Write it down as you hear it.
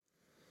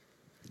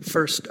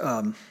First,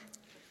 an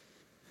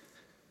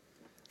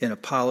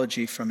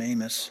apology from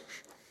Amos.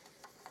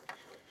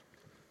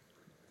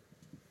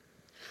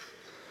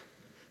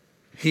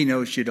 He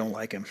knows you don't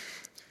like him.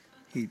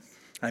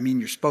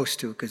 You're supposed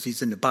to because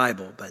he's in the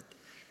Bible, but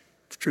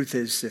the truth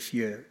is if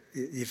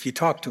you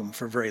talk to him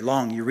for very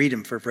long, you read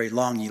him for very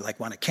long, you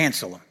want to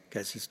cancel him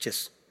because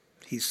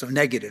he's so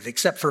negative.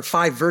 Except for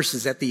 5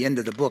 verses at the end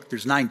of the book.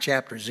 There's 9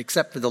 chapters,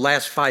 except for the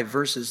last 5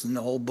 verses in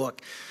the whole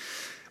book,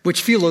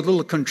 which feel a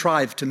little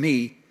contrived to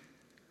me,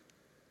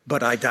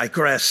 but I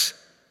digress.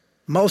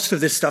 Most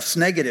of this stuff's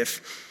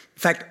negative. In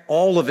fact,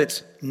 all of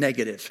it's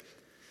negative.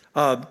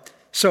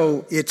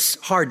 So it's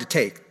hard to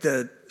take.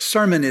 The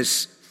sermon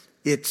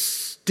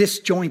it's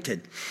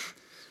disjointed.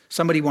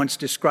 Somebody once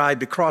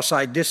described a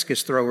cross-eyed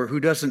discus thrower who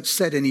doesn't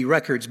set any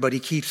records, but he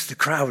keeps the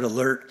crowd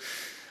alert.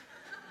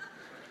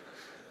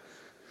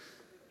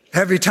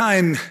 Every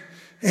time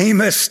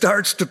Amos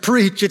starts to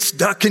preach, it's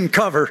duck and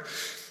cover.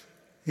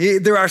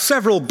 There are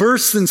several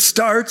bursts and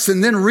starts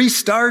and then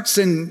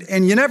restarts,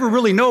 and you never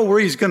really know where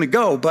he's going to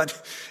go, but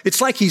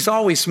it's like he's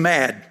always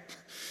mad.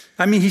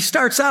 He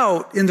starts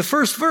out in the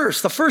first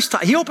verse, the first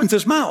time he opens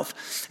his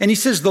mouth, and he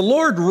says, "The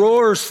Lord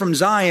roars from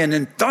Zion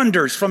and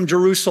thunders from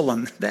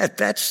Jerusalem."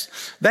 That's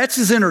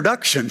his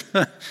introduction.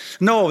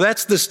 No,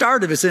 that's the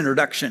start of his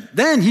introduction.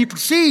 Then he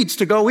proceeds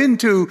to go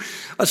into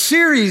a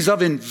series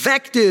of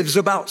invectives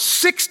about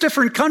 6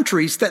 different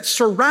countries that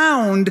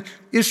surround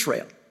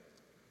Israel.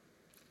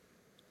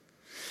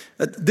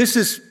 This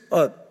is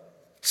a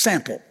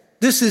sample.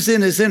 This is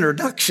in his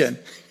introduction.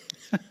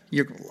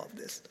 You're going to love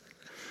this.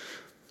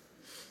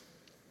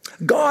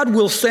 God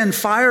will send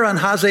fire on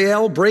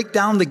Hazael, break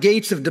down the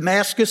gates of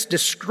Damascus,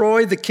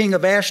 destroy the king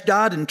of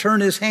Ashdod, and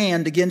turn his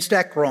hand against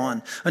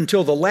Ekron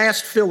until the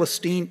last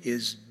Philistine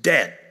is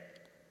dead.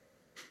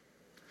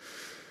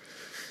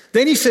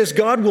 Then he says,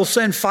 God will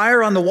send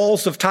fire on the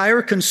walls of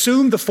Tyre,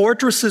 consume the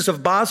fortresses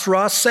of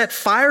Basra, set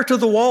fire to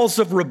the walls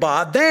of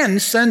Rabbah, then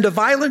send a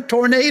violent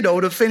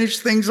tornado to finish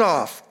things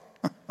off.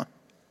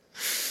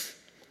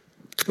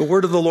 The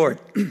word of the Lord.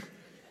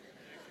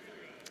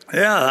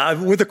 Yeah,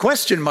 with a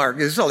question mark.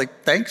 It's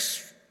like,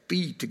 thanks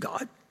be to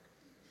God.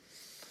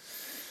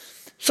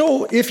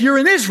 So if you're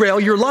in Israel,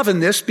 you're loving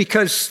this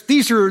because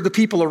these are the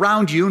people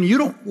around you and you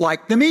don't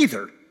like them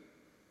either.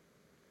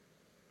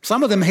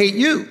 Some of them hate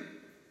you.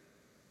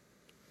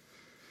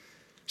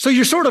 So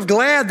you're sort of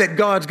glad that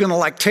God's going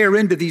to tear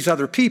into these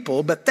other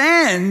people, but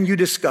then you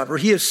discover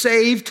he has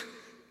saved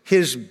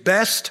his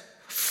best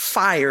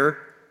fire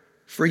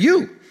for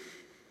you.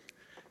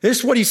 This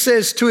is what he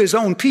says to his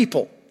own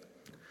people.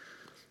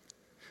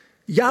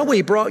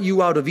 Yahweh brought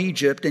you out of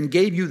Egypt and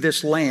gave you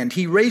this land.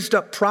 He raised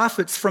up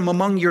prophets from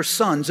among your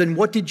sons. And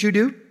what did you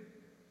do?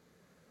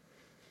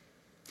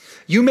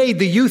 You made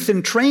the youth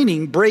in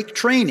training break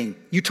training.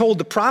 You told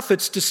the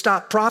prophets to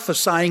stop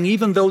prophesying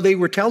even though they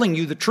were telling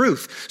you the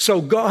truth. So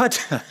God,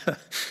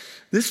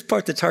 this is the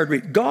part that's hard to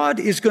read.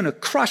 God is going to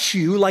crush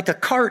you like a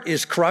cart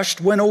is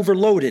crushed when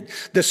overloaded.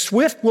 The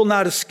swift will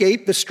not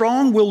escape. The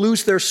strong will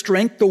lose their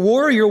strength. The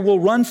warrior will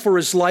run for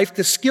his life.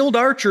 The skilled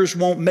archers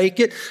won't make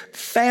it.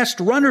 Fast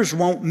runners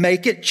won't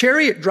make it.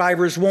 Chariot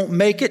drivers won't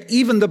make it.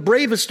 Even the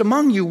bravest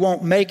among you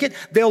won't make it.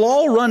 They'll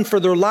all run for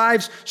their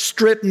lives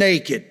stripped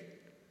naked.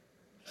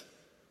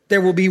 There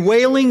will be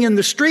wailing in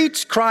the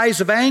streets, cries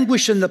of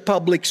anguish in the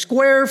public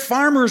square.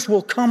 Farmers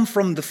will come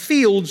from the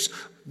fields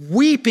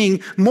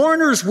weeping.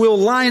 Mourners will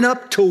line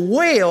up to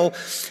wail.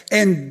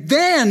 And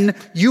then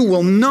you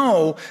will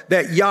know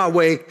that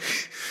Yahweh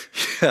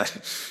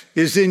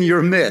is in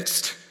your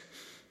midst.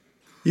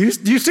 Do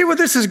you see where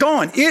this is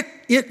going?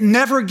 It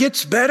never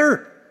gets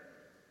better.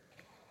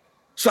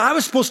 So I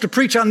was supposed to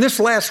preach on this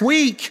last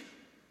week.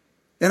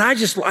 And I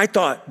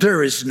thought,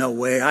 there is no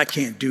way, I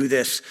can't do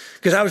this.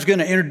 Because I was going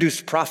to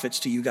introduce prophets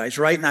to you guys,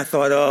 right? And I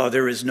thought,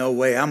 there is no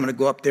way. I'm going to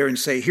go up there and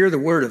say, hear the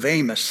word of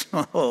Amos.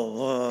 They're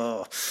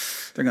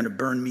going to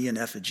burn me in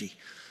effigy.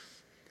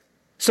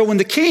 So when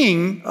the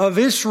king of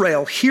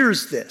Israel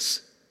hears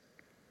this,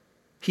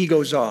 he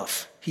goes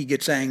off. He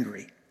gets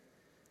angry.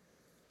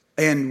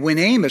 And when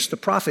Amos, the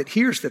prophet,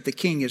 hears that the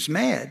king is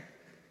mad,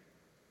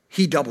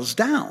 he doubles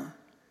down.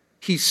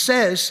 He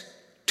says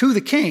to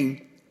the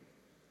king,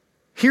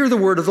 hear the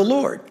word of the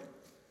Lord.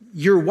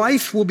 Your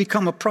wife will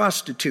become a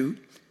prostitute.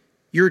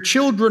 Your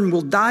children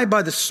will die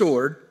by the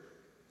sword.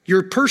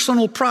 Your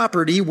personal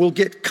property will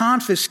get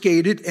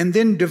confiscated and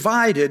then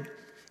divided,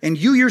 and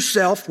you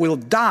yourself will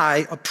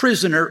die a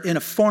prisoner in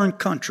a foreign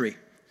country.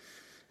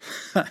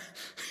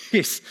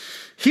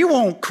 He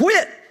won't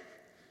quit.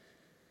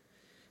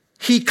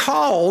 He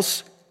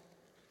calls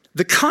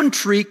the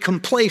country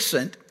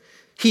complacent.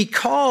 He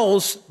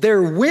calls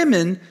their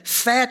women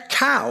fat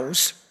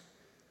cows.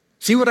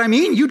 See what I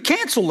mean? You'd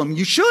cancel them.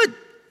 You should.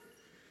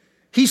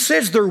 He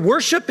says their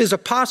worship is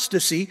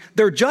apostasy,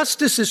 their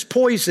justice is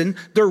poison,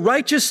 their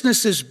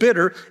righteousness is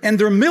bitter, and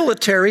their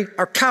military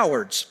are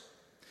cowards.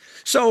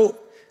 So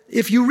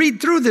if you read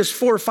through this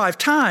 4 or 5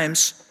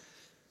 times,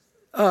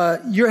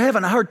 you're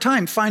having a hard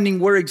time finding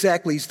where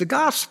exactly is the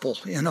gospel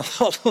in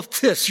all of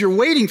this. You're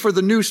waiting for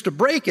the news to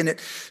break, and it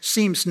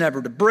seems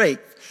never to break.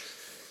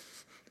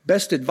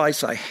 Best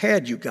advice I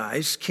had, you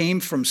guys, came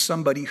from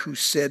somebody who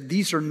said,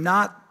 these are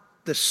not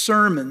the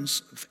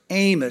sermons of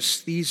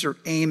Amos, these are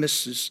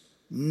Amos's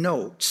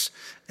notes.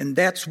 And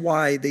that's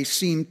why they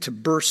seem to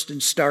burst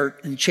and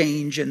start and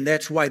change, and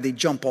that's why they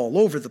jump all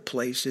over the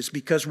place, is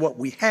because what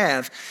we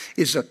have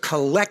is a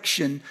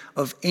collection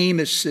of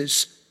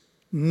Amos's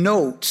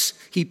notes.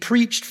 He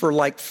preached for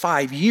like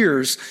 5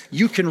 years.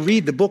 You can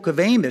read the book of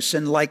Amos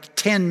in like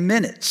 10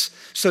 minutes.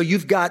 So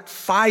you've got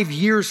 5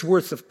 years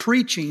worth of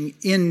preaching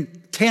in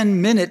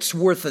 10 minutes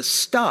worth of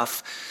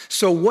stuff.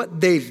 So what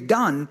they've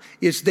done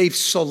is they've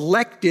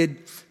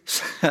selected,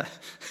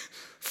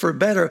 for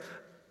better,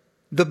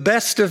 the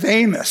best of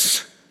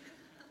Amos,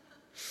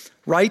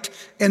 right?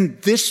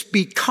 And this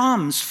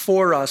becomes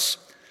for us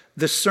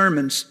the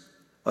sermons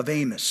of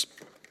Amos.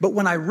 But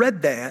when I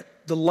read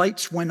that, the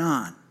lights went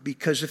on,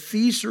 because if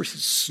these are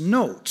his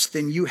notes,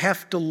 then you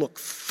have to look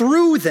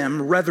through them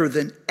rather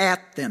than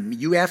at them.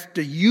 You have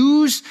to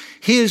use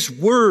his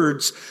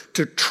words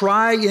to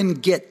try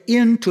and get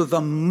into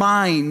the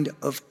mind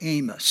of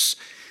Amos.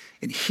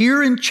 And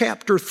here in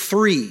chapter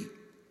 3,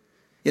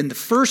 in the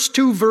first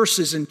 2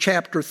 verses in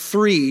chapter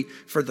 3,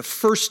 for the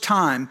first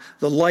time,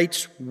 the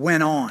lights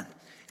went on.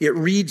 It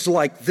reads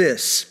like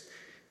this: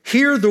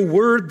 "Hear the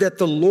word that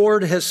the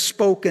Lord has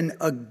spoken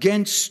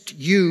against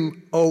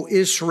you, O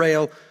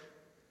Israel,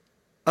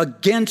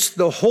 against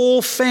the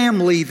whole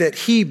family that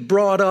he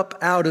brought up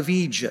out of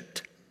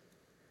Egypt.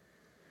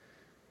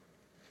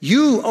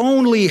 You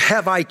only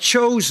have I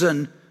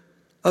chosen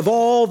of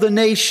all the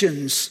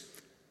nations,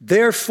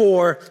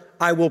 therefore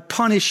I will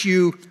punish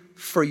you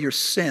for your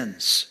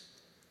sins."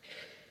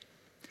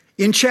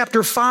 In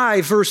chapter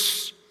 5,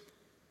 verse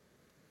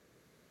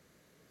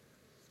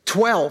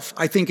 12,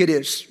 I think it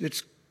is,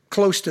 it's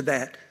close to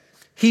that,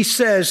 he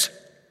says,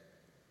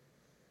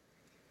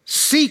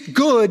 "Seek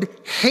good,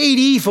 hate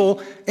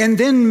evil, and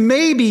then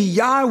maybe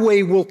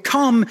Yahweh will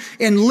come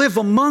and live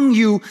among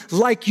you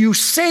like you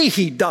say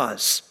he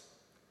does.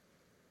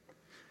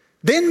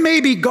 Then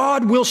maybe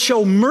God will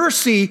show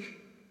mercy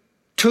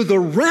to the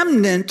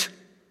remnant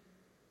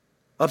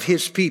of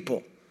his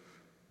people."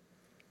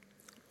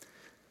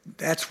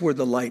 That's where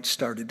the light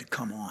started to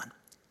come on.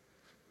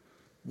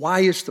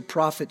 Why is the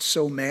prophet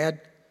so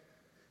mad?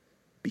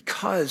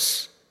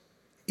 Because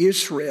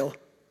Israel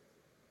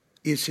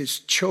is his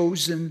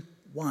chosen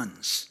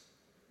ones.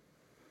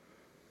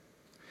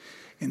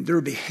 And they're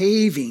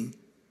behaving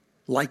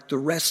like the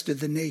rest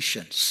of the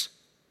nations.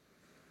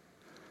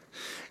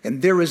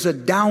 And there is a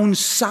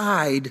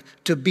downside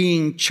to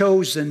being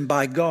chosen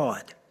by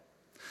God.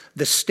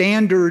 The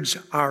standards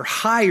are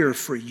higher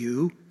for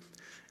you,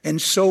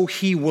 and so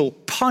he will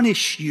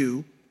punish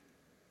you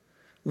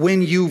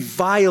when you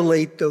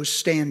violate those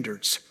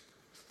standards.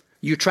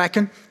 You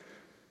tracking?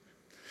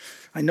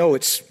 I know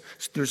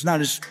there's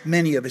not as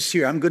many of us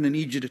here. I'm going to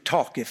need you to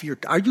talk.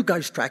 Are you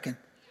guys tracking?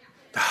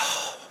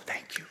 Oh,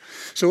 thank you.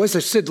 So as I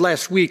said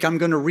last week, I'm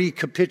going to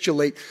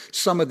recapitulate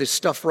some of this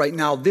stuff right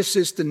now. This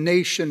is the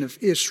nation of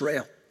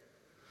Israel.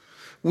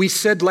 We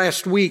said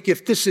last week,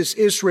 if this is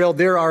Israel,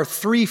 there are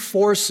 3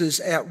 forces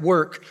at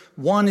work.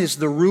 One is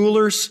the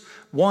rulers,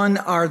 one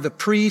are the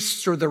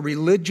priests or the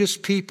religious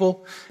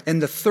people, and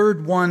the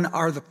third one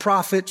are the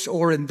prophets,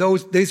 or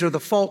these are the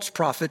false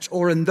prophets,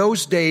 or in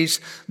those days,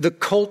 the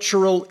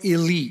cultural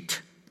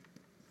elite.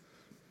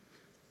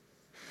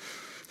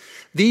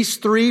 These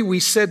 3, we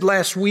said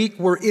last week,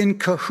 were in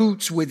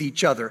cahoots with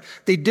each other.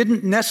 They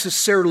didn't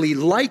necessarily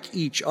like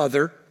each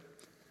other,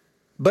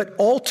 but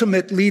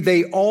ultimately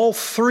they all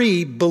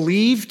 3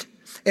 believed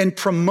and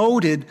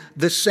promoted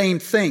the same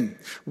thing.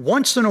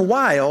 Once in a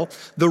while,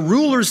 the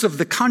rulers of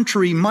the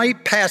country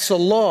might pass a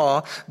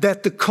law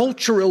that the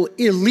cultural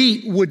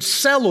elite would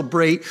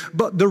celebrate,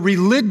 but the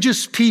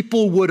religious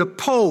people would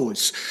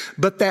oppose.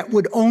 But that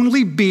would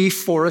only be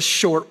for a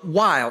short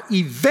while.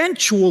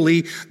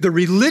 Eventually, the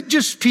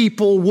religious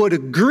people would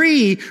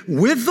agree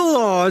with the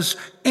laws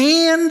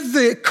and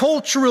the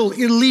cultural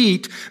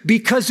elite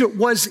because it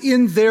was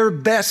in their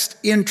best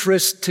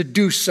interest to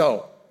do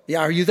so. Yeah,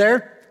 are you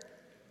there?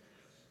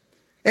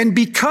 And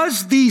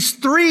because these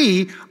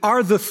 3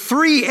 are the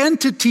 3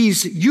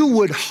 entities you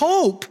would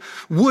hope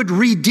would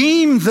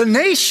redeem the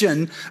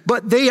nation,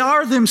 but they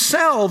are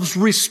themselves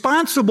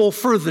responsible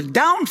for the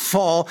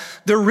downfall,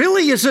 there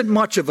really isn't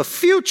much of a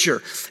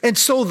future. And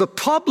so the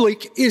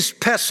public is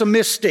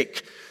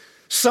pessimistic.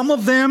 Some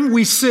of them,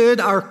 we said,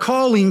 are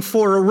calling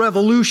for a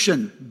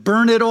revolution,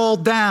 burn it all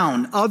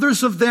down.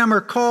 Others of them are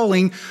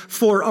calling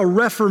for a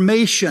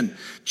reformation,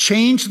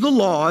 change the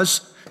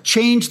laws,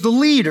 change the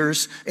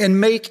leaders, and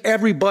make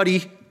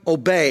everybody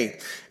obey.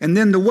 And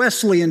then the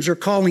Wesleyans are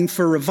calling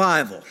for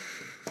revival.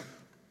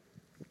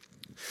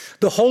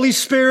 The Holy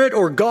Spirit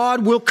or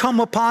God will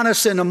come upon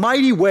us in a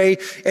mighty way,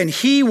 and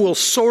he will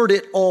sort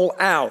it all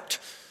out.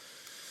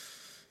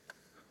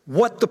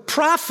 What the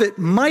prophet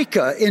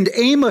Micah and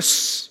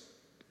Amos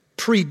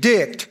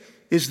predict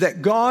is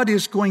that God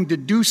is going to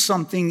do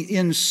something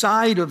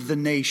inside of the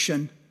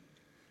nation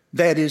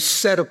that is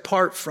set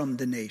apart from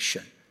the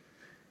nation.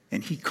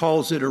 And he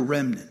calls it a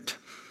remnant.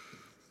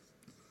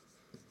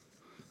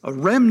 A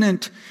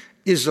remnant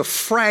is a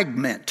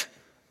fragment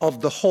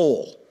of the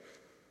whole.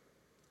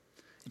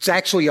 It's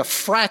actually a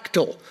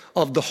fractal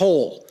of the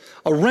whole.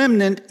 A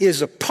remnant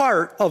is a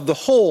part of the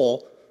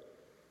whole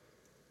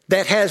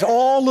that has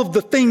all of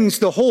the things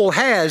the whole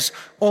has,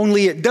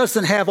 only it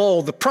doesn't have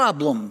all the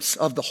problems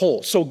of the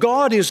whole. So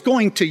God is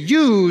going to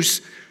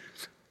use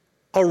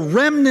a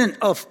remnant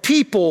of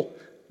people,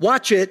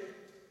 watch it,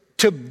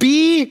 to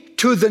be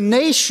to the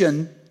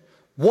nation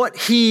what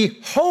he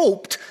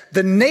hoped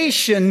the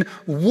nation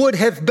would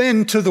have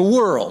been to the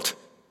world.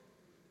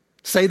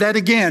 Say that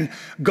again.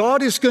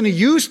 God is going to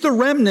use the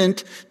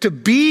remnant to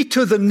be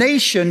to the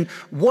nation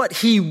what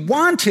he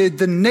wanted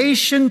the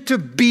nation to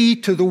be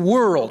to the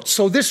world.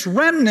 So this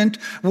remnant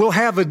will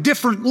have a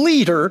different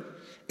leader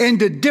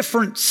and a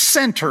different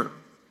center.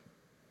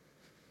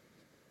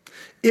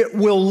 It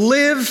will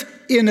live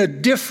in a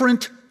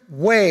different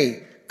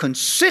way,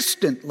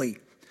 consistently.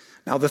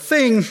 Now, the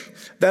thing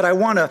that I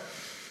want to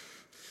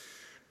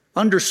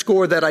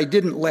underscore that I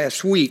didn't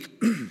last week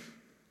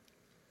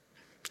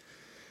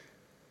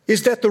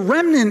is that the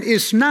remnant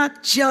is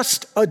not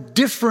just a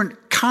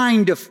different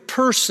kind of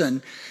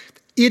person,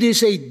 it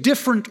is a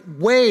different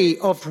way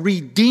of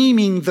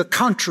redeeming the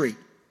country.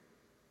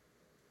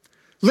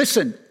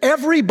 Listen,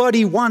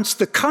 everybody wants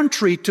the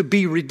country to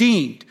be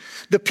redeemed.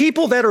 The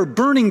people that are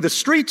burning the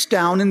streets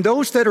down and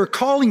those that are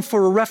calling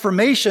for a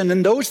reformation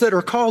and those that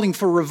are calling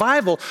for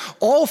revival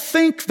all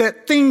think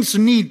that things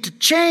need to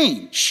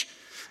change.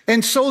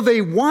 And so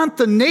they want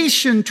the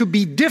nation to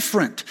be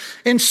different.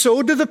 And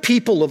so do the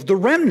people of the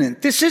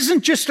remnant. This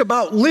isn't just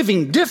about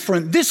living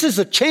different. This is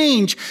a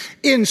change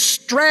in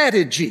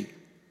strategy.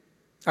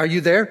 Are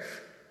you there?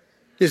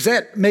 Is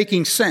that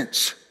making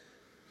sense?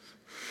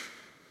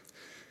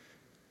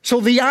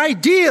 So the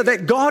idea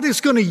that God is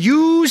going to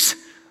use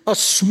a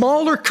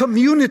smaller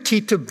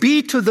community to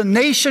be to the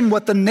nation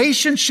what the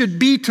nation should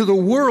be to the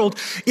world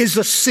is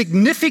a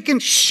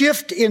significant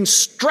shift in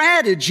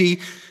strategy,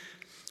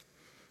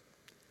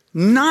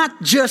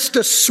 not just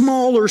a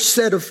smaller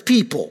set of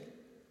people.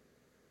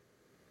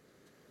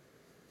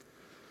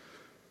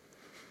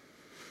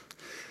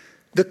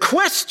 The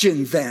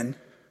question then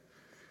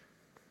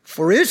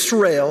for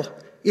Israel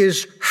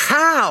is,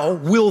 how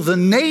will the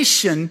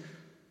nation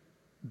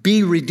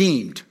be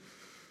redeemed?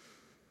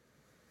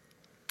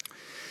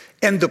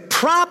 And the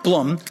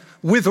problem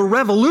with a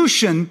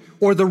revolution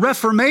or the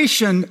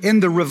Reformation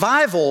and the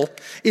revival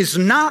is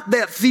not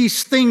that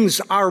these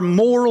things are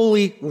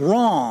morally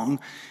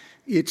wrong.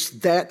 It's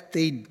that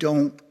they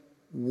don't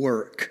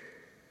work.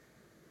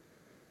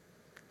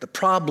 The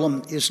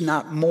problem is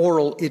not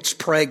moral, it's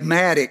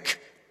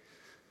pragmatic.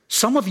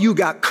 Some of you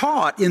got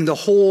caught in the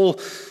whole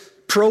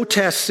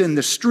protests in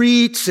the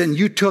streets and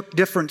you took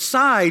different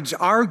sides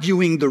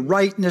arguing the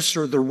rightness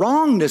or the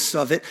wrongness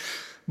of it,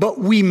 but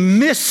we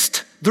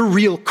missed the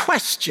real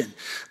question.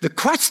 The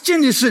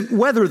question isn't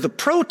whether the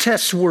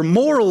protests were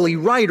morally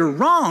right or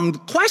wrong. The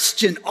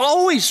question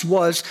always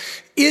was,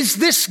 is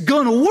this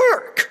going to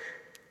work?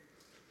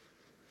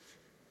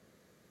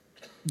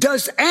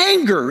 Does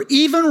anger,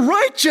 even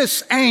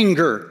righteous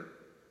anger,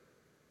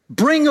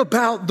 bring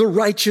about the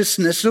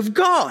righteousness of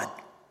God?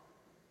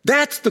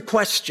 That's the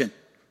question.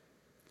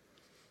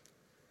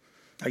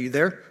 Are you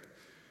there?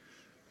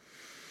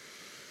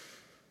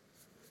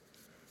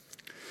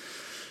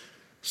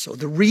 So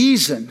the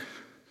reason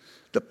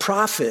the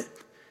prophet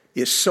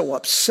is so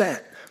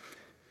upset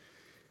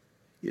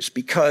is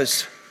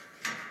because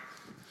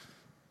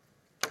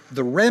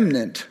the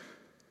remnant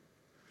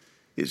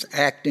is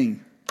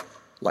acting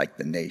like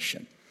the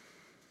nation.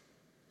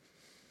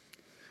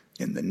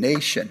 And the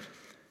nation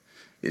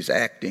is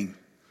acting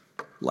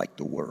like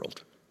the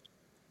world.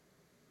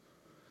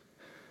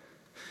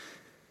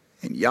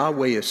 And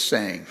Yahweh is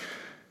saying,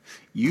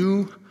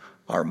 you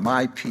are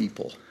my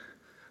people.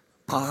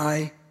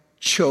 I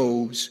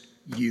chose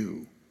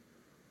you.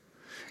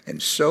 And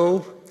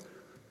so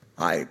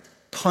I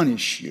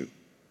punish you.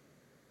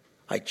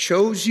 I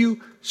chose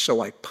you, so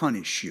I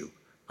punish you.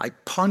 I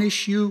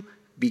punish you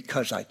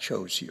because I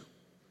chose you.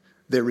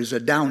 There is a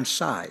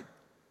downside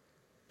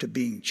to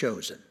being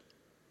chosen.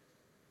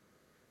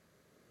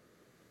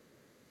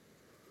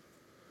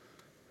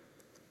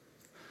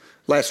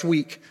 Last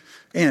week,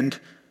 and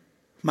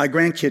my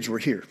grandkids were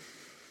here.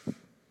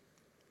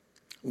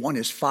 One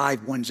is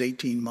 5, one's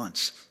 18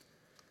 months.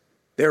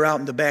 They're out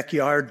in the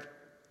backyard,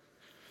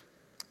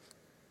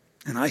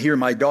 and I hear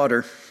my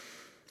daughter,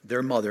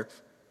 their mother,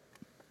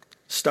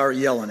 start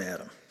yelling at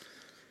them.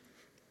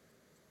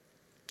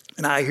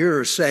 And I hear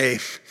her say,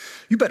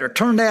 you better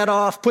turn that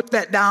off, put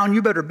that down,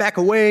 you better back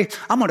away.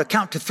 I'm going to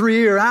count to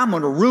 3 or I'm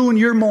going to ruin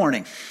your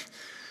morning.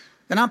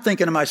 And I'm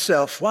thinking to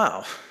myself,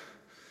 wow,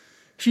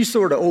 she's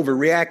sort of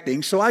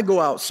overreacting. So I go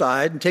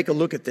outside and take a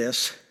look at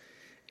this.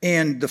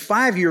 And the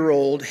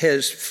 5-year-old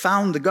has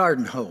found the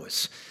garden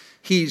hose.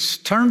 He's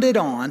turned it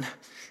on.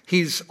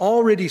 He's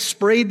already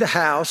sprayed the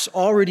house,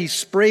 already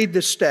sprayed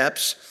the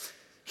steps.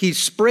 He's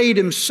sprayed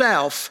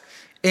himself,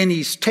 and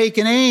he's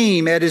taken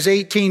aim at his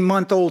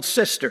 18-month-old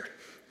sister.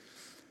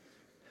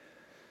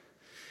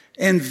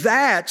 And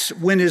that's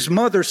when his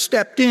mother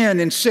stepped in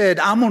and said,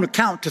 I'm going to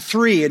count to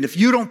 3, and if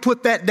you don't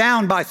put that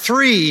down by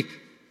 3,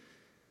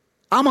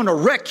 I'm going to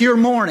wreck your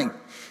morning.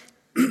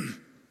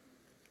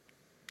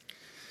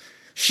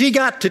 She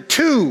got to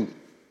 2,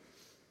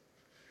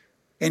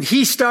 and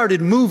he started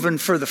moving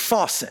for the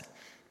faucet.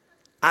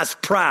 I was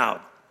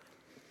proud.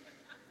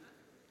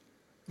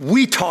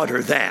 We taught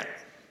her that.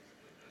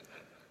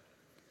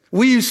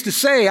 We used to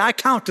say, I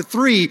count to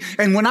 3,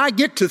 and when I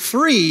get to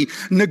 3,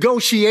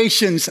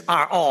 negotiations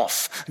are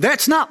off.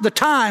 That's not the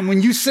time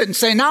when you sit and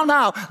say,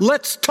 now,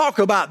 let's talk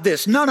about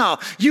this. No,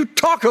 you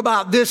talk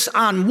about this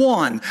on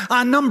 1.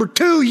 On number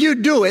 2, you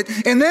do it,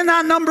 and then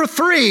on number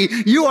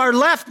 3, you are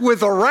left with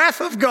the wrath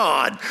of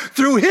God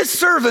through his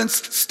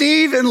servants,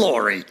 Steve and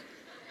Lori.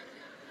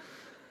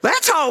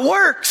 That's how it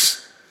works.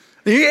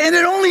 And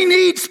it only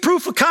needs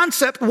proof of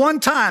concept one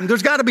time.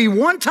 There's got to be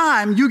one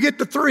time you get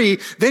to 3,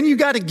 then you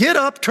got to get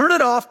up, turn it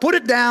off, put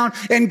it down,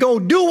 and go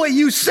do what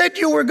you said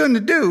you were going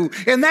to do.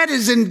 And that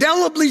is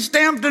indelibly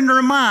stamped in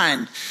her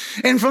mind.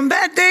 And from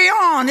that day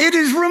on, it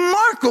is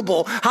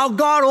remarkable how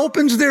God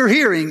opens their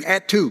hearing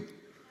at 2.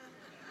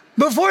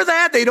 Before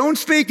that, they don't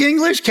speak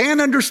English, can't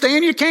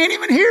understand you, can't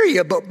even hear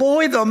you. But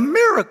boy, the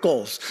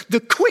miracles, the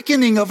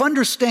quickening of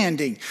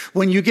understanding,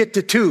 when you get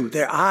to 2,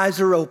 their eyes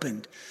are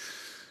opened.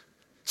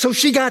 So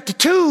she got to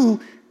 2,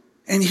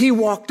 and he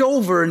walked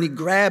over and he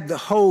grabbed the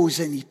hose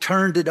and he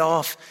turned it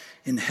off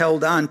and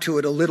held on to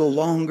it a little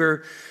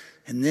longer,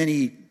 and then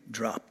he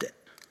dropped it.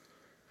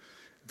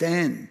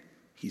 Then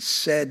he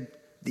said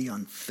the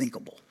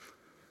unthinkable.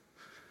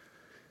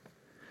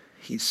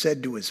 He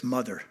said to his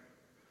mother,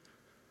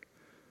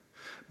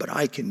 but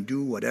I can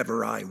do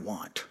whatever I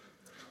want.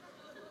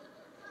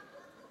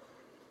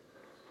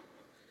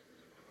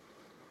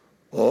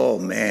 Oh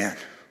man,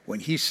 when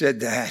he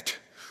said that,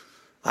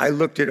 I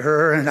looked at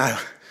her and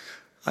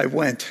I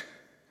went,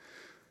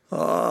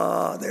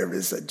 oh, there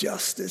is a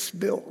justice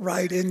built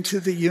right into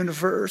the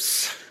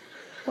universe.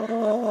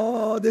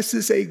 Oh, this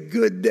is a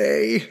good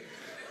day.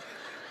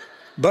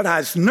 But I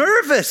was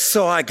nervous,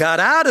 so I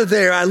got out of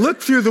there. I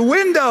looked through the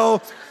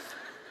window,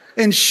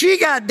 and she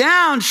got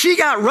down. She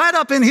got right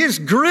up in his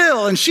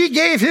grill, and she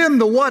gave him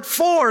the what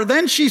for.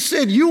 Then she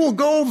said, you will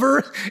go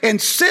over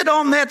and sit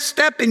on that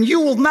step, and you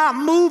will not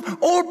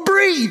move or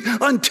breathe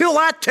until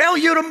I tell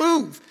you to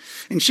move.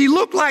 And she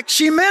looked like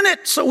she meant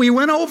it, so we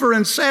went over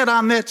and sat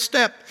on that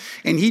step,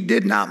 and he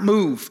did not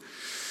move.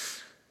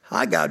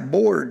 I got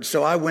bored,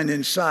 so I went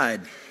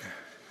inside.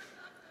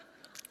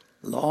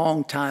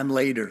 Long time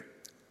later,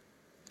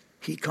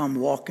 he come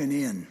walking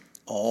in,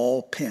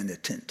 all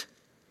penitent.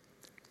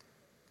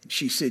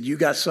 She said, you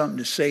got something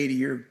to say to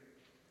your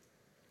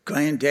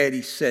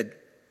granddaddy? Said,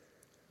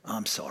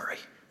 I'm sorry.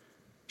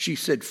 She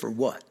said, for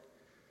what?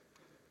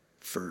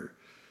 For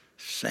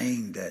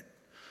saying that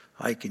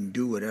I can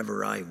do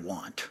whatever I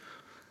want.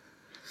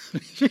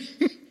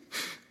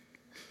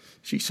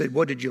 She said,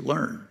 what did you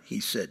learn? He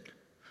said,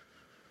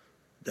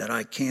 that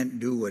I can't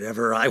do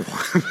whatever I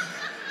want.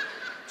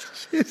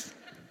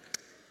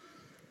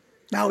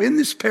 Now, in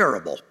this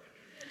parable,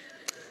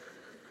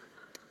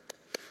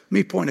 let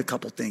me point a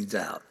couple things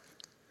out.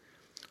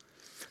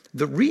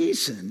 The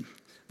reason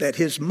that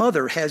his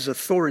mother has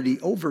authority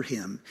over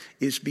him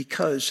is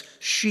because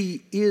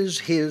she is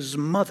his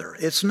mother.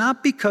 It's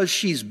not because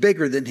she's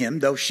bigger than him,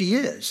 though she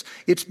is.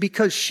 It's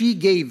because she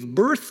gave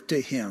birth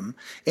to him,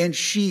 and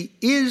she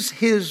is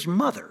his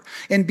mother.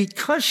 And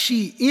because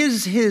she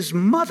is his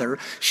mother,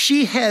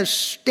 she has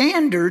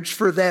standards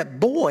for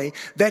that boy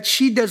that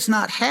she does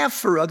not have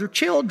for other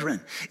children.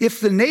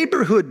 If the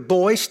neighborhood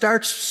boy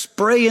starts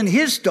spraying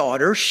his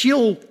daughter,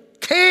 she'll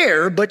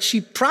care, but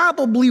she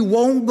probably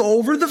won't go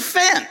over the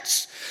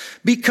fence,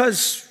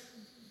 because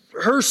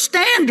her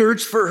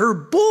standards for her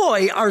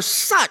boy are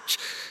such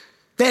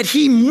that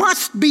he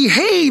must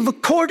behave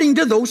according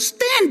to those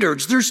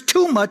standards. There's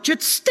too much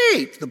at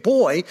stake. The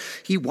boy,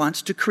 he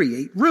wants to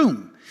create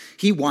room.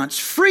 He wants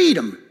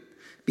freedom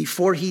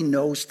before he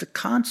knows the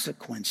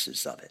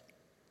consequences of it.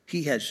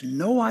 He has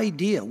no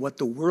idea what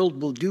the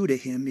world will do to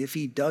him if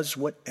he does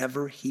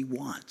whatever he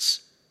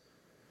wants.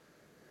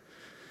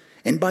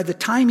 And by the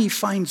time he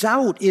finds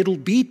out, it'll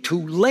be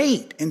too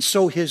late. And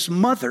so his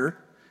mother,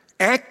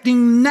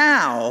 acting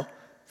now,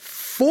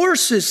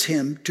 forces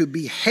him to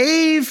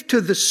behave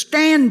to the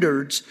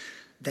standards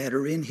that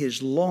are in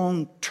his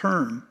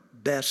long-term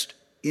best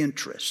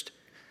interest.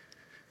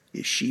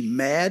 Is she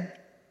mad?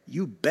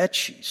 You bet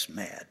she's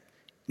mad.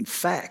 In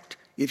fact,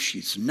 if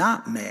she's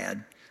not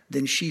mad,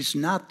 then she's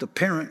not the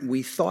parent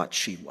we thought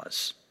she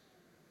was.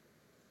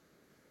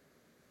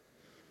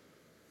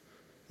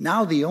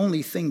 Now the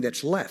only thing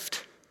that's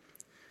left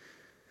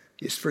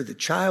is for the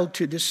child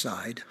to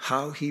decide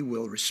how he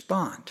will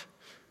respond.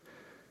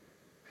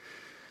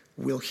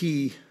 Will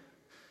he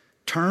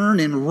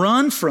turn and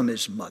run from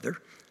his mother?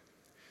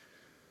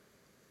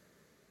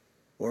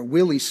 Or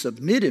will he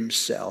submit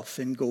himself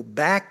and go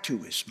back to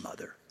his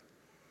mother?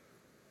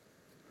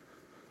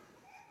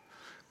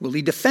 Will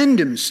he defend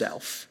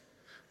himself,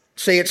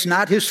 say it's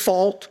not his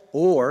fault,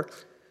 or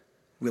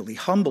will he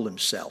humble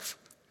himself?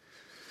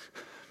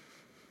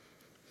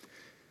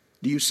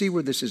 Do you see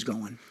where this is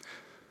going?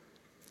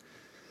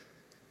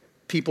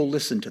 People,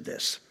 listen to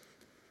this.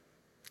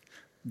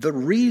 The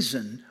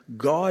reason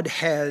God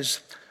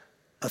has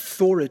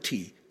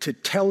authority to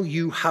tell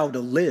you how to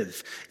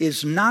live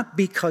is not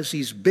because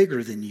he's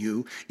bigger than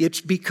you,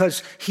 it's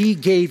because he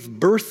gave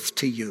birth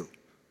to you.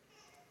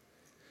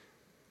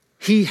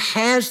 He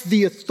has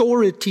the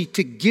authority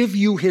to give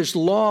you his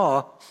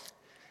law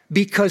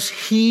because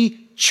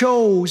he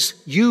chose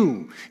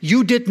you.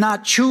 You did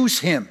not choose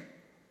him.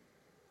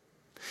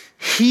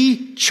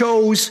 He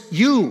chose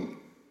you.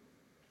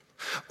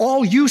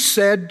 All you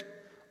said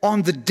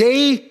on the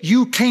day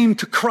you came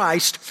to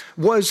Christ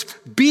was,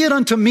 "Be it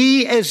unto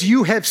me as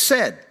you have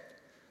said."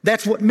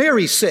 That's what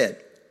Mary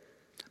said.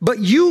 But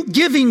you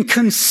giving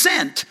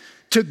consent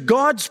to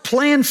God's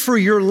plan for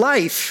your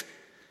life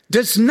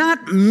does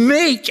not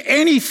make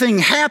anything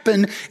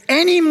happen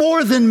any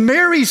more than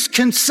Mary's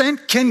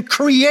consent can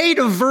create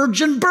a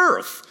virgin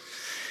birth.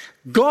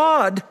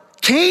 God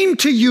came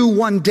to you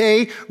one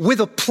day with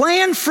a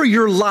plan for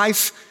your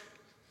life,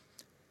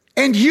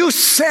 and you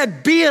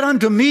said, "Be it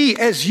unto me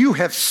as you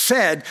have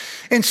said."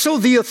 And so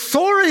the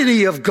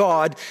authority of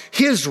God,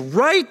 his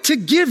right to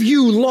give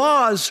you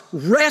laws,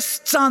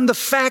 rests on the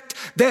fact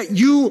that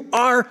you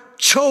are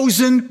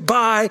chosen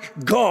by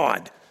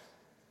God.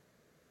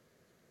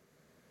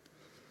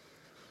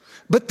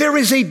 But there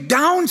is a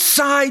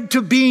downside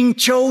to being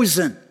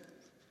chosen.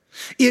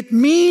 It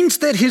means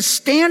that his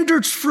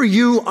standards for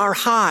you are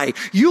high.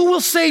 You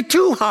will say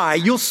too high.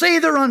 You'll say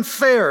they're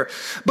unfair.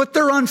 But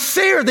they're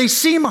unfair. They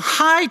seem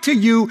high to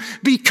you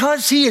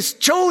because he has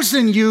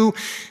chosen you,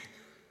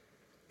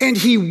 and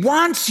he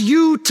wants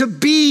you to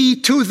be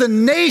to the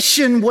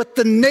nation what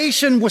the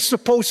nation was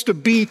supposed to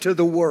be to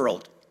the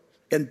world.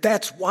 And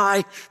that's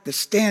why the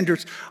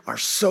standards are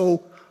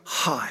so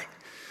high.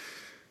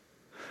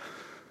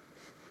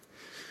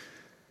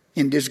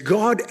 And is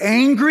God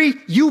angry?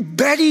 You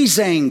bet he's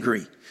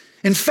angry.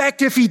 In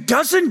fact, if he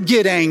doesn't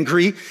get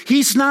angry,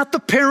 he's not the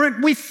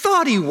parent we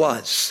thought he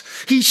was.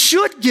 He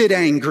should get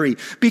angry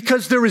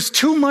because there is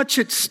too much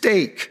at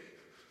stake.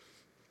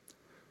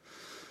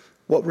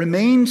 What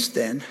remains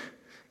then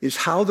is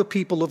how the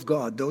people of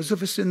God, those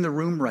of us in the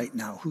room right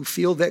now who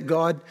feel that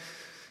God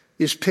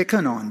is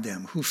picking on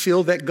them, who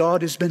feel that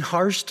God has been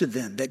harsh to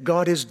them, that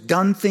God has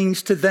done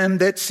things to them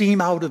that seem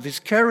out of his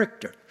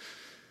character.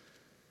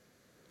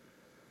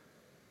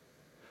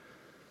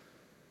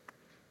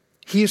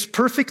 He is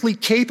perfectly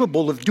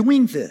capable of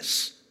doing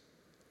this.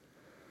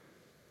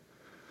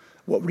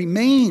 What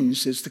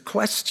remains is the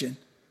question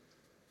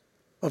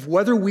of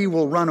whether we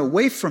will run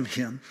away from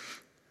him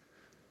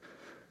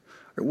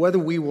or whether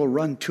we will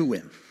run to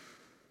him.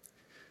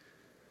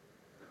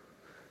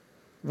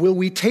 Will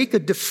we take a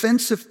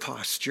defensive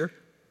posture,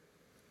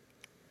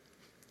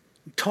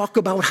 talk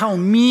about how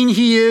mean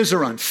he is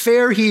or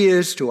unfair he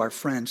is to our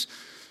friends,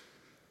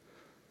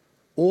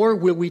 or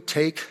will we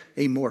take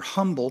a more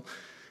humble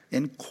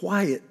and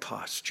quiet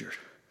posture?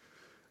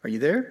 Are you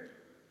there?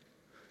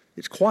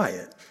 It's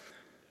quiet.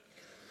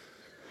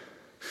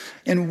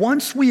 And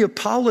once we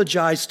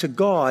apologize to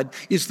God,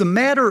 is the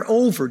matter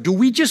over? Do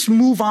we just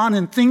move on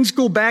and things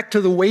go back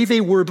to the way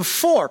they were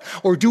before?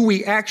 Or do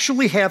we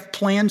actually have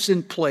plans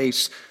in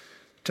place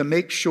to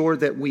make sure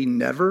that we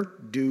never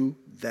do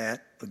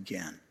that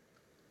again?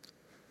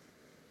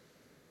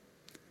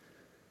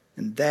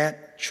 And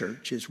that,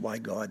 church, is why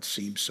God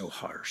seems so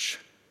harsh.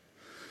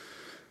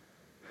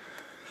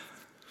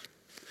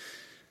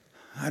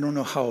 I don't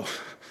know how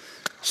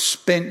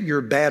spent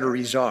your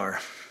batteries are.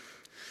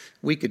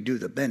 We could do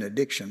the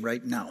benediction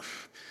right now.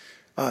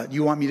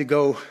 You want me to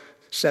go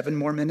 7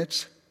 more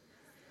minutes?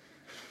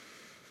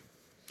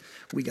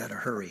 We got to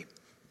hurry.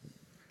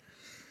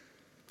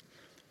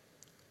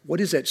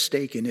 What is at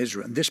stake in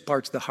Israel? And this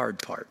part's the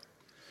hard part.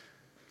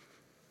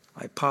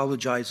 I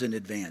apologize in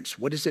advance.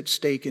 What is at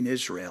stake in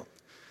Israel?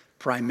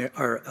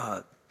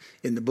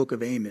 In the book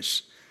of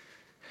Amos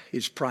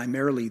is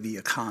primarily the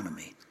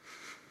economy.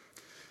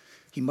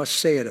 He must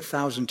say it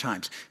 1,000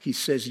 times. He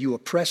says, "You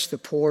oppress the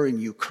poor and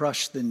you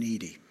crush the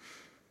needy."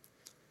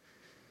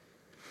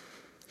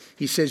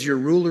 He says, "Your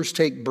rulers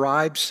take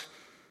bribes.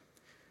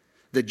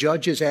 The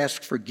judges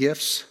ask for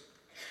gifts.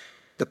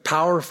 The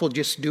powerful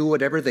just do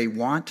whatever they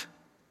want.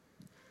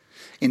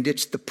 And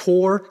it's the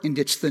poor and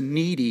it's the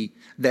needy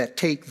that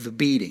take the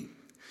beating."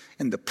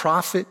 And the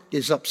prophet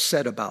is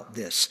upset about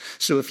this.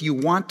 So if you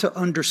want to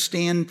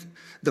understand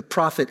the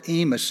prophet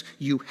Amos,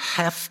 you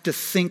have to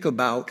think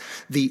about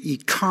the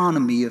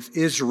economy of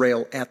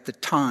Israel at the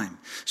time.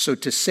 So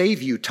to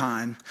save you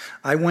time,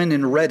 I went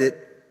and read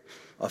it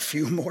a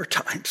few more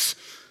times.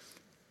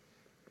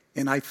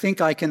 And I think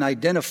I can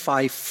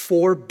identify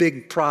 4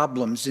 big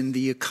problems in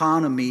the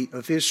economy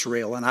of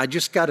Israel. And I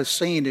just got to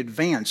say in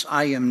advance,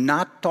 I am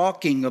not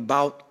talking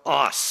about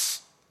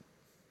us.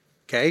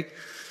 Okay?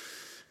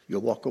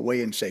 You'll walk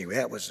away and say,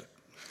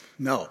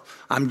 no.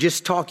 I'm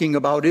just talking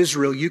about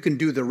Israel. You can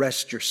do the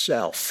rest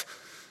yourself.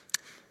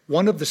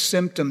 One of the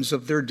symptoms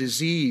of their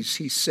disease,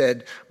 he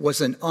said, was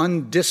an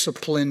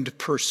undisciplined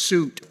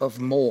pursuit of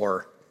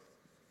more.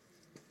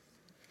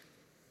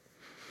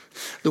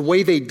 The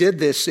way they did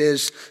this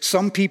is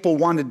some people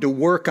wanted to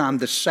work on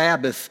the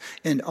Sabbath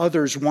and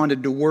others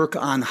wanted to work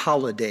on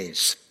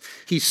holidays.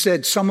 He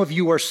said, some of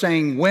you are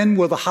saying, when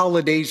will the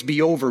holidays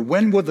be over?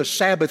 When will the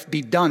Sabbath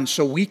be done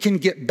so we can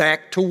get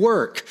back to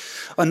work?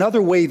 Another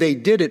way they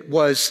did it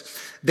was,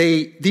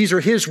 these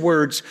are his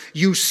words,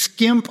 you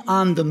skimp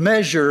on the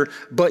measure,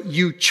 but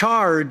you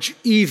charge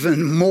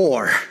even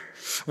more.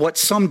 What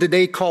some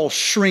today call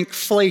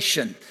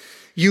shrinkflation.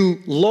 You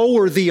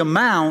lower the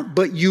amount,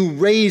 but you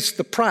raise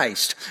the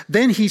price.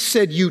 Then he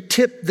said, you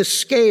tip the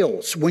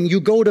scales. When you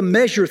go to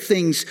measure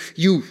things,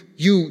 you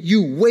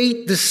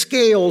weight the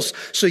scales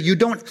so you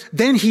don't.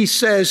 Then he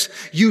says,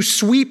 you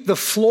sweep the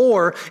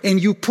floor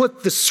and you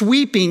put the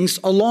sweepings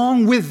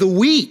along with the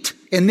wheat.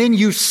 And then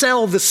you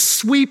sell the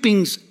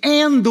sweepings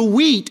and the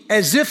wheat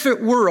as if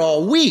it were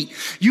all wheat.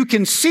 You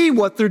can see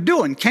what they're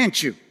doing,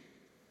 can't you?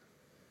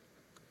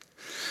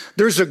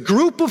 There's a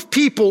group of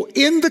people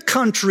in the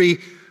country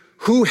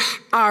who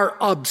are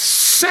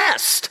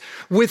obsessed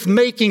with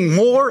making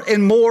more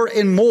and more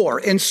and more.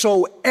 And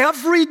so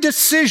every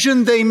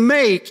decision they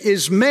make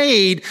is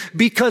made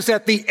because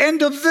at the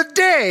end of the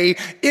day,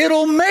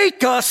 it'll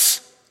make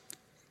us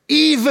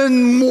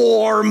even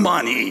more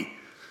money.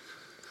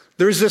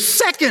 There's a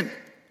second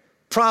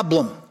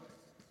problem,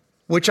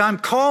 which I'm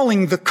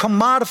calling the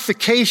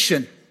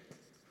commodification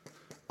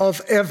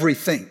of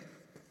everything.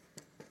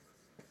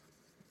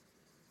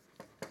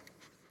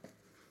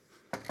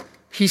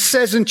 He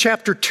says in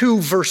chapter 2,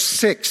 verse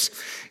 6,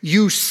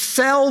 you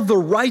sell the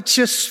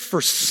righteous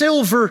for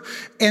silver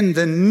and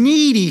the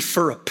needy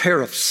for a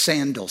pair of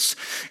sandals.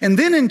 And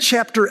then in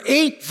chapter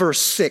 8, verse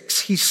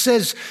 6, he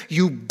says,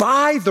 you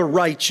buy the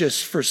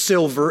righteous for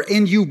silver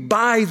and you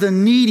buy the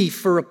needy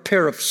for a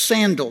pair of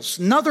sandals.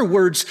 In other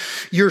words,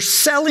 you're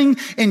selling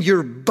and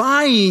you're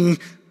buying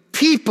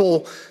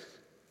people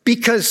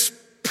because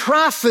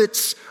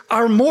profits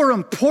are more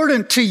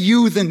important to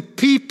you than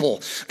people.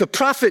 The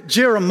prophet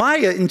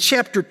Jeremiah in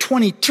chapter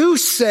 22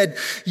 said,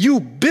 you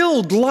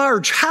build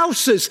large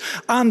houses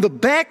on the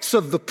backs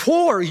of the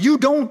poor. You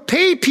don't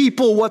pay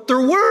people what they're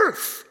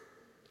worth.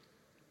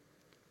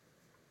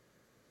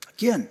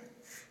 Again,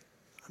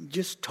 I'm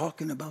just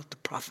talking about the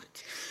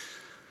prophet.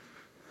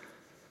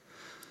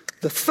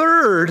 The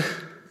third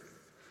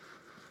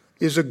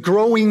is a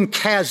growing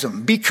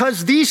chasm.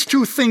 Because these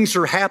two things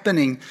are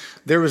happening,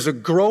 there is a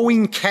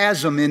growing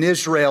chasm in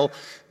Israel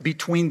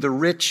between the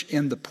rich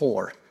and the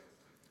poor.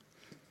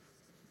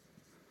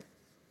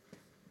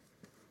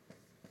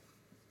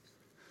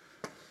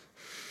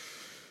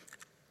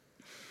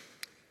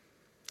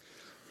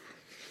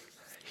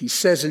 He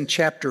says in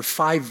chapter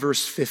 5,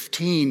 verse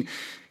 15,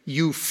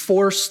 you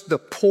force the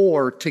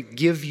poor to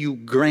give you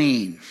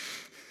grain.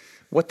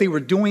 What they were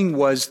doing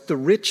was the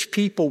rich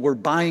people were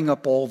buying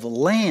up all the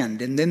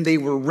land, and then they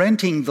were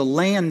renting the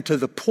land to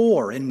the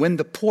poor. And when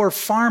the poor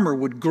farmer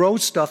would grow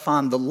stuff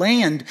on the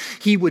land,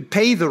 he would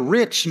pay the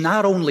rich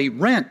not only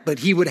rent, but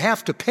he would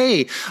have to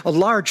pay a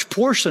large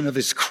portion of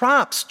his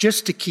crops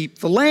just to keep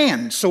the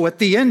land. So at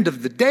the end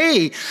of the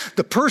day,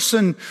 the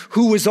person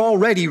who was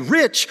already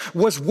rich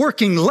was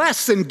working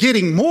less and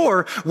getting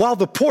more, while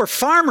the poor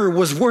farmer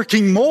was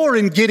working more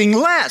and getting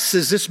less.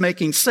 Is this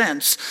making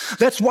sense?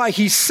 That's why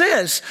he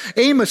says,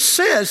 Amos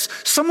says,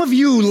 some of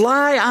you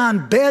lie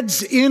on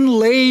beds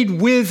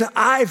inlaid with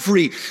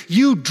ivory.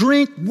 You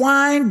drink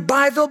wine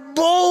by the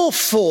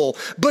bowlful,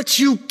 but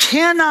you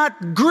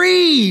cannot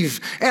grieve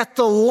at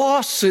the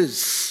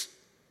losses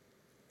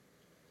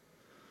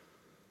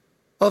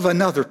of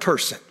another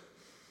person.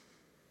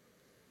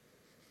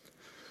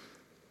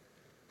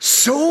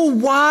 So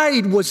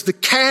wide was the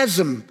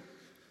chasm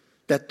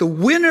that the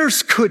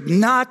winners could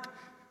not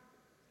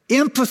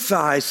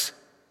empathize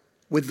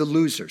with the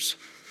losers.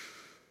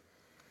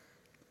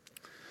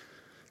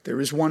 There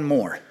is one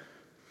more.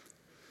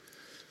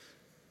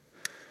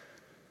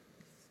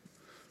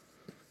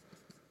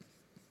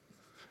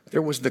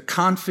 There was the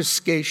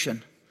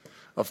confiscation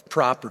of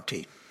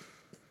property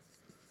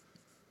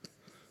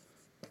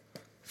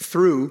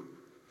through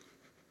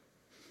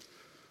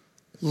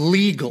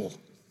legal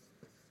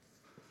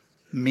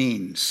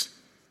means.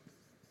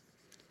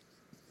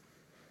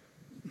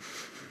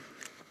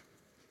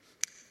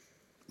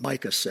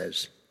 Micah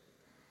says,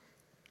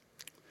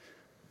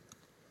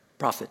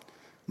 prophet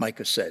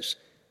Micah says,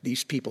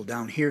 these people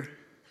down here,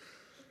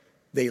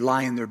 they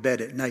lie in their bed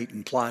at night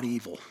and plot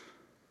evil.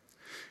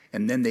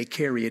 And then they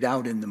carry it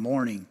out in the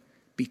morning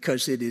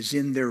because it is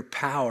in their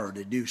power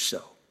to do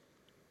so.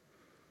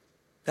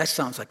 That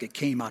sounds like it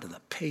came out of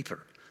the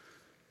paper.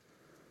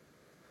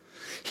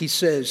 He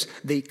says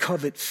they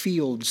covet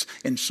fields,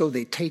 and so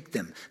they take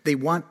them. They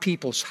want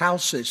people's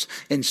houses,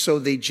 and so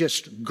they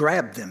just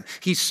grab them.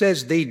 He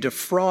says they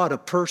defraud a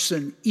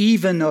person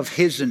even of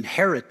his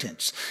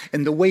inheritance.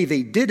 And the way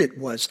they did it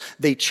was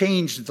they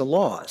changed the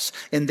laws,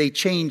 and they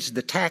changed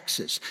the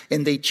taxes,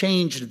 and they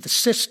changed the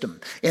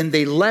system, and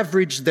they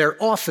leveraged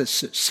their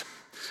offices.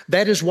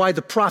 That is why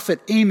the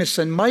prophet Amos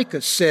and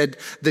Micah said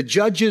the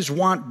judges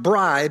want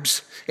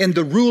bribes and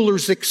the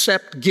rulers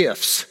accept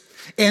gifts.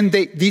 And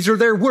these are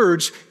their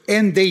words,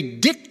 and they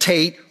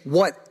dictate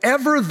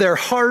whatever their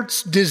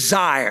hearts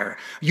desire.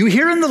 You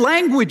hearing the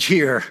language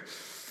here?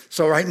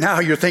 So right now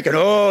you're thinking,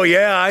 oh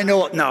yeah, I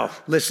know it. No,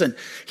 listen,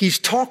 he's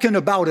talking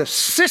about a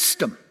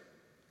system.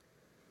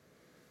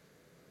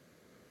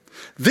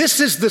 This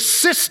is the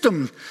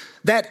system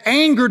that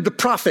angered the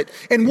prophet.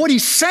 And what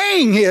he's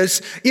saying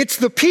is, it's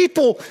the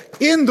people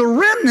in the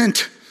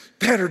remnant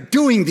that are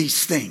doing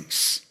these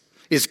things.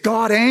 Is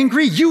God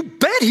angry? You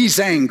bet he's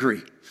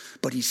angry.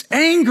 But he's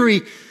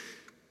angry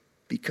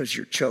because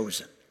you're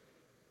chosen.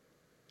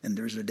 And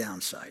there's a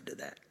downside to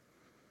that.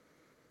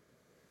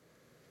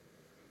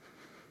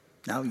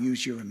 Now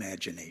use your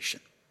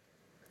imagination.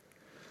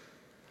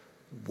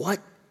 What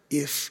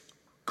if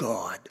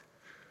God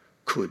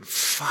could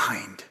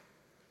find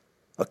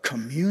a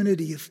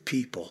community of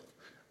people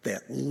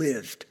that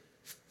lived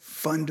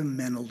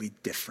fundamentally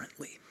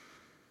differently?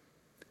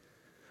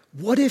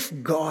 What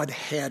if God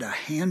had a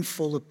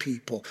handful of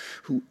people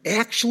who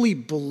actually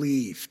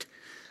believed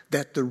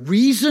that the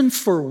reason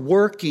for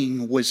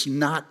working was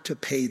not to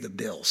pay the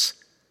bills?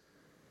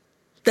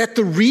 That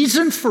the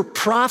reason for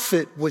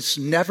profit was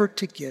never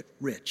to get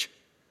rich?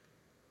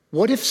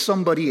 What if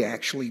somebody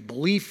actually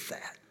believed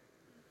that?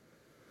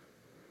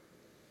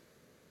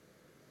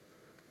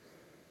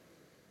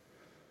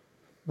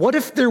 What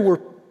if there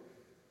were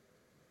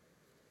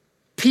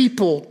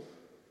people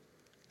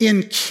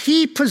in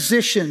key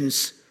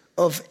positions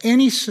of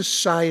any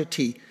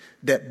society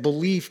that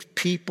believed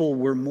people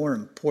were more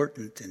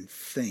important than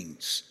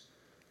things?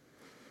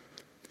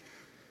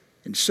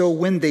 And so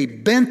when they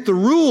bent the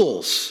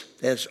rules,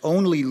 as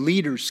only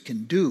leaders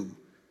can do,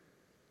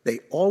 they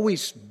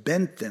always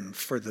bent them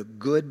for the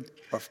good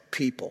of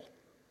people,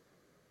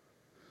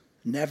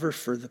 never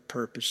for the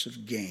purpose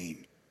of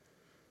gain.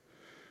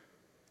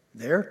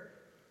 There?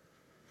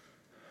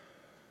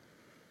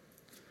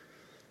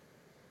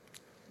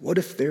 What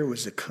if there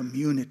was a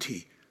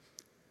community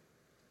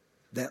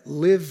that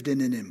lived in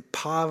an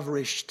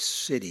impoverished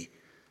city,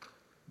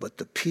 but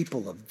the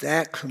people of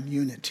that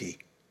community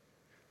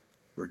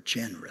were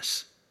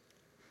generous?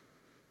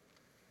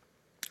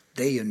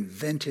 They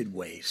invented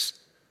ways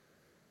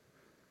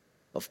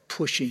of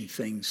pushing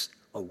things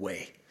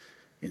away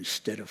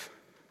instead of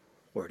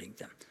hoarding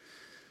them.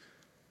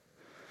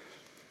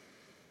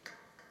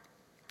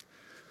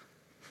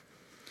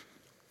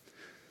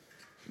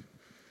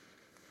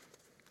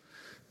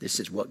 This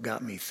is what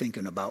got me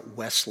thinking about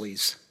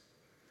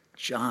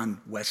John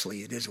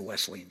Wesley. It is a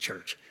Wesleyan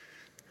church.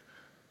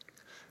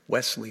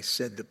 Wesley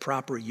said the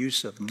proper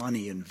use of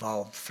money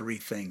involved three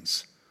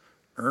things: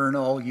 earn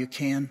all you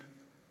can,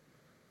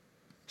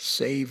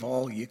 save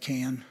all you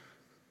can.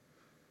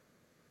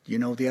 Do you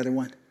know the other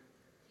one?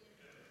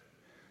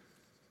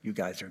 You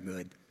guys are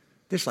good.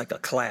 This is like a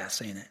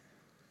class, ain't it?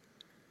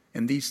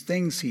 And these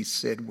things, he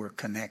said, were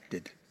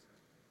connected.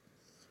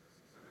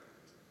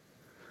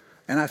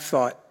 And I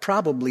thought,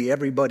 probably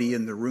everybody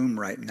in the room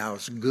right now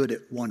is good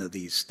at one of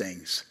these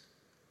things.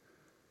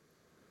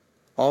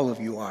 All of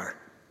you are.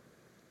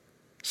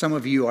 Some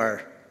of you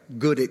are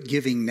good at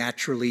giving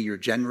naturally, you're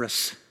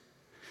generous.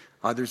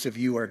 Others of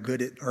you are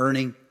good at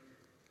earning.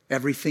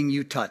 Everything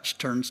you touch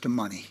turns to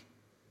money.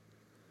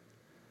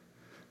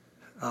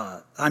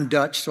 I'm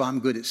Dutch, so I'm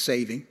good at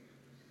saving.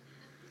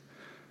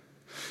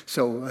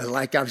 So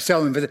like I was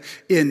telling them,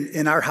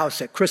 in our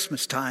house at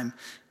Christmas time,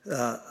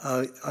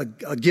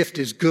 a gift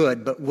is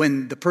good, but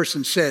when the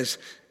person says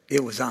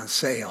it was on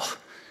sale,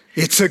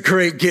 it's a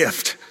great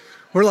gift.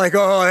 We're like,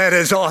 oh, that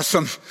is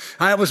awesome.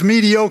 I was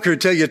mediocre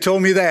till you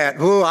told me that.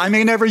 Oh, I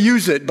may never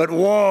use it, but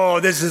whoa,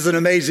 this is an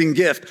amazing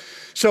gift.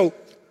 So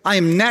I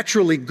am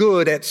naturally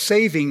good at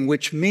saving,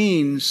 which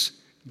means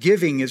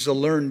giving is a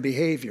learned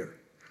behavior.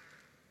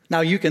 Now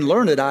you can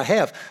learn it, I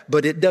have,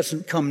 but it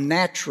doesn't come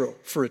natural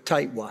for a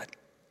tightwad.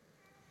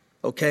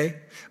 Okay?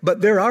 But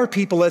there are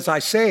people, as I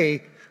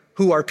say,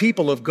 who are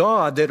people of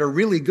God that are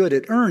really good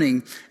at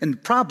earning. And the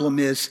problem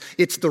is,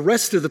 it's the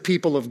rest of the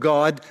people of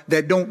God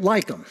that don't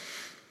like them.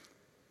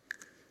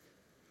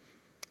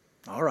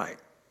 All right.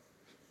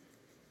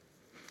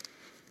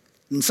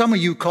 And some of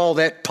you call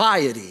that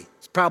piety.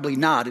 It's probably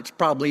not. It's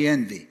probably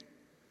envy.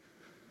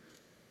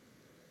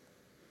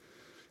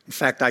 In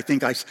fact, I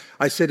think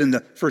I said in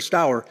the first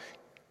hour,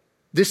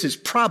 this is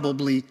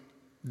probably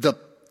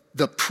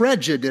the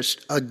prejudice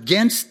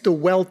against the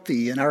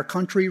wealthy in our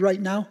country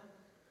right now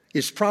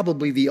is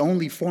probably the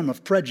only form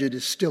of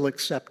prejudice still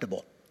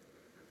acceptable.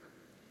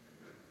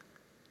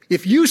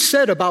 If you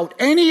said about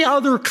any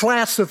other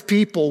class of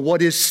people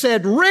what is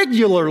said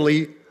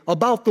regularly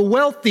about the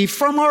wealthy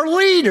from our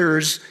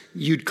leaders,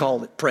 you'd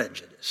call it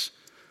prejudice.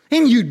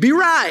 And you'd be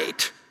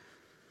right.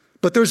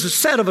 But there's a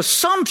set of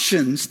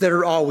assumptions that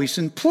are always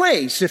in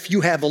place. If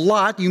you have a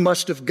lot, you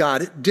must have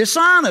got it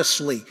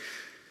dishonestly,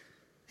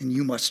 and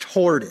you must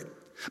hoard it.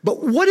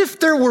 But what if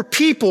there were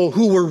people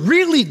who were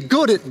really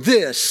good at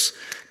this,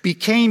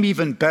 became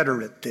even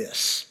better at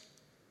this?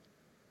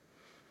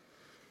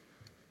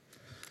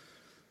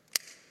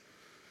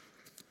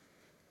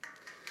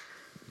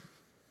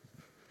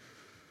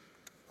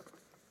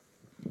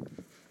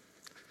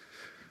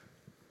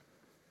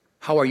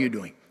 How are you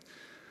doing?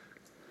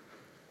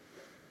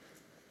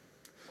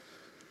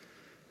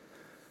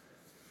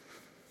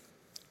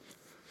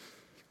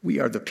 We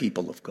are the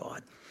people of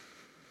God.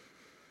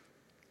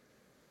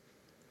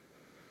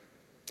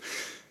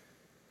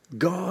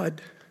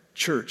 God,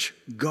 church,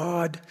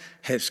 God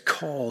has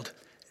called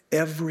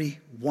every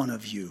one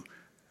of you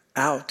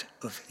out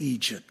of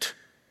Egypt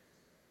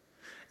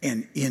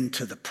and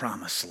into the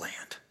promised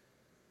land.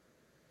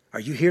 Are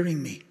you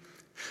hearing me?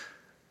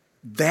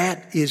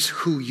 That is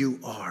who you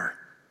are.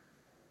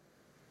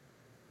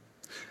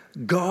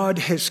 God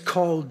has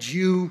called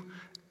you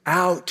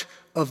out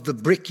of the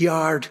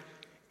brickyard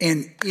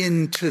and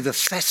into the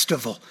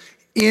festival,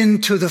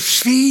 into the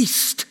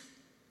feast.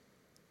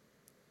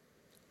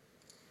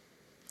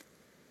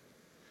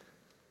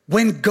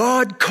 When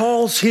God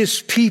calls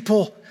his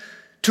people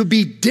to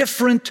be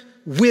different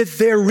with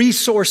their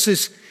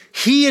resources,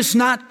 he is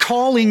not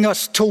calling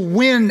us to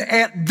win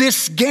at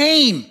this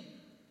game.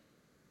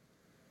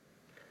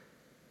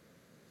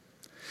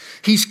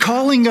 He's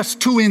calling us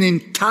to an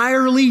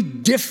entirely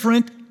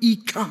different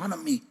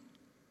economy.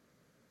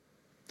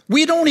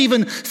 We don't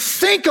even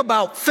think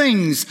about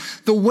things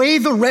the way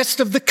the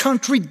rest of the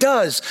country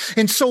does.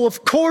 And so,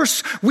 of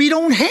course, we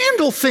don't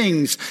handle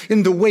things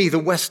in the way the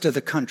rest of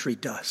the country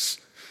does.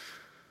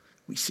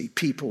 We see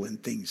people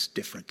and things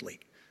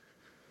differently.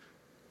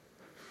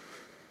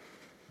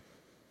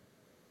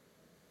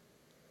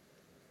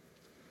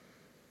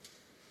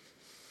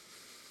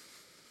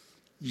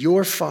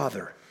 Your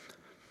Father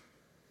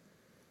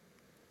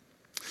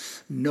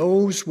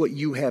knows what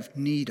you have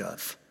need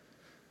of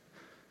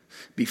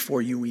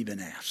before you even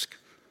ask.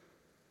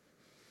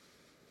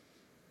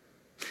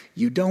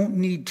 You don't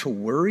need to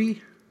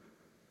worry.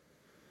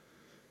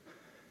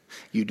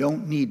 You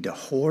don't need to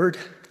hoard.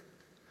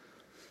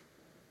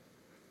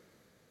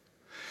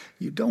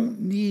 You don't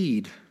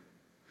need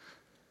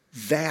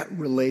that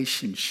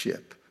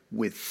relationship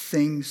with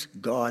things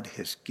God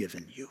has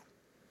given you.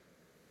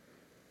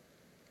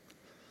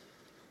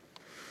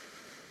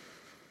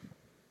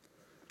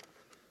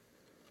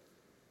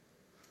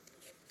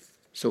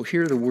 So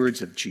hear the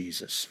words of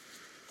Jesus.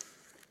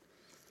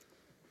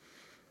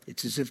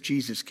 It's as if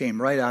Jesus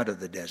came right out of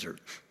the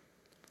desert.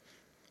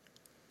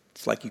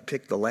 It's like he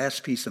picked the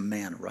last piece of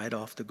manna right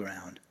off the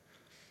ground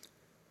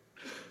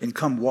and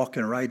come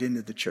walking right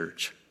into the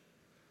church,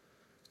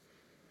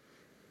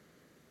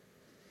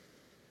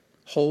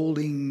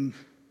 holding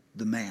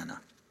the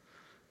manna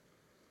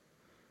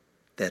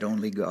that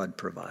only God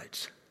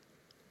provides.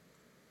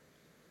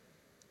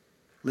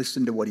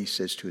 Listen to what he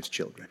says to his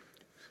children.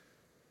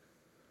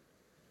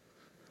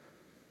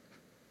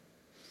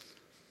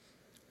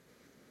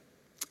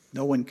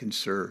 No one can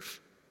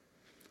serve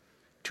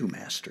two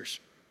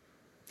masters.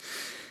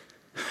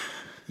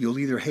 You'll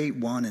either hate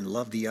one and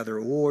love the other,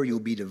 or you'll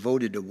be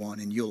devoted to one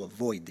and you'll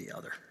avoid the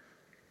other.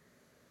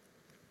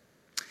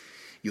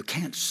 You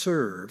can't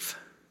serve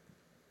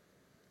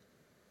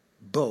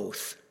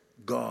both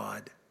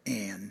God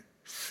and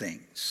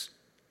things.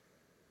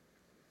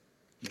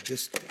 You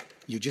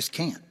just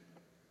can't.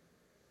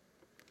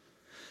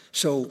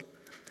 So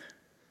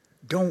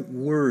don't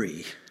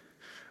worry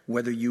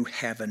whether you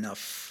have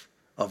enough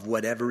of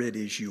whatever it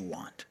is you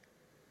want,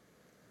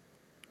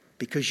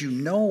 because you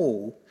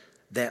know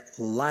that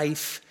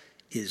life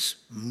is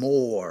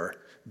more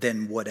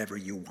than whatever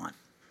you want.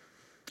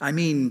 I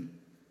mean,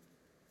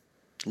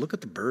 look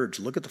at the birds,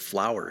 look at the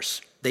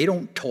flowers. They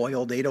don't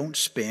toil, they don't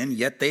spin,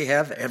 yet they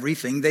have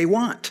everything they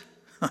want.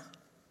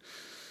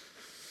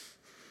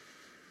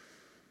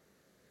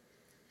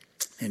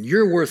 And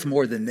you're worth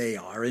more than they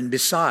are. And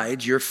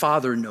besides, your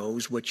Father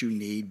knows what you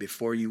need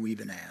before you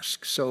even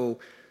ask. So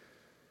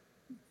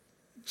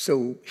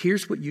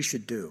here's what you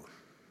should do.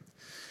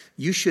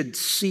 You should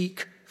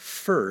seek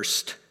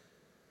first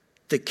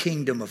the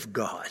kingdom of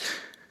God.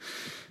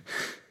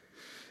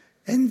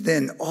 And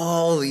then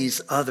all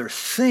these other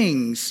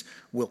things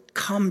will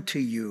come to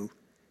you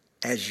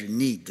as you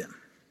need them.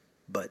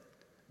 But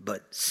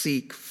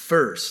seek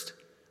first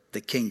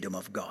the kingdom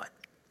of God.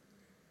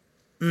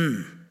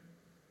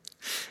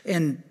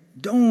 And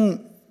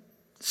don't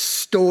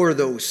store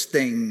those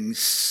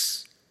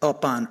things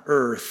up on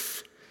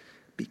earth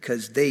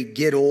because they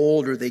get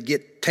old or they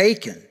get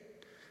taken.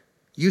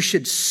 You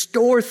should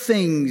store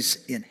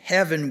things in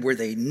heaven where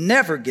they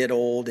never get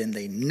old and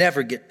they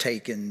never get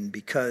taken,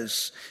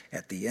 because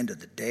at the end of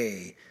the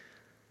day,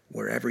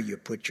 wherever you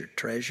put your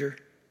treasure,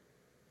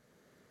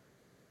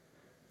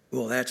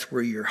 well, that's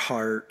where your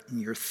heart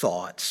and your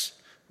thoughts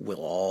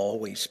will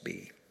always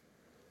be.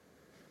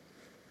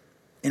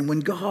 And when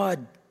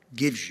God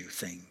gives you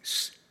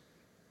things,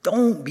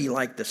 don't be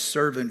like the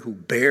servant who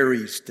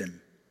buries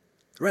them.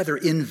 Rather,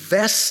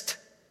 invest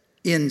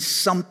in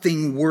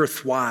something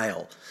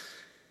worthwhile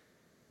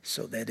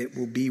so that it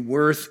will be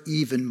worth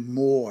even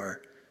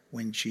more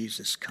when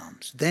Jesus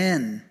comes.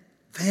 Then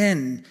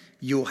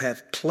you'll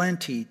have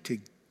plenty to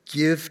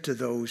give to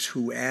those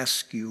who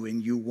ask you,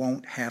 and you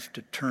won't have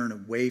to turn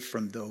away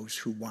from those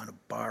who want to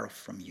borrow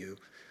from you.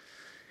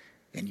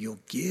 And you'll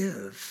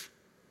give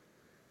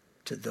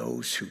to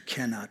those who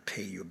cannot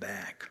pay you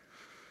back.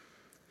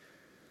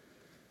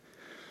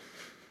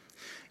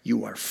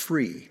 You are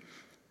free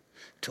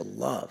to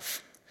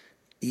love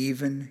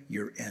even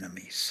your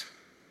enemies.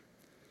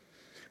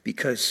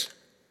 Because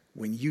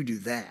when you do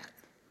that,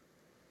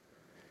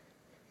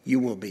 you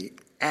will be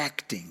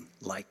acting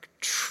like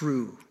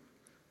true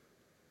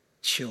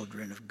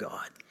children of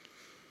God.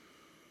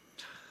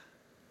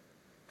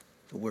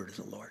 The word of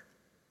the Lord.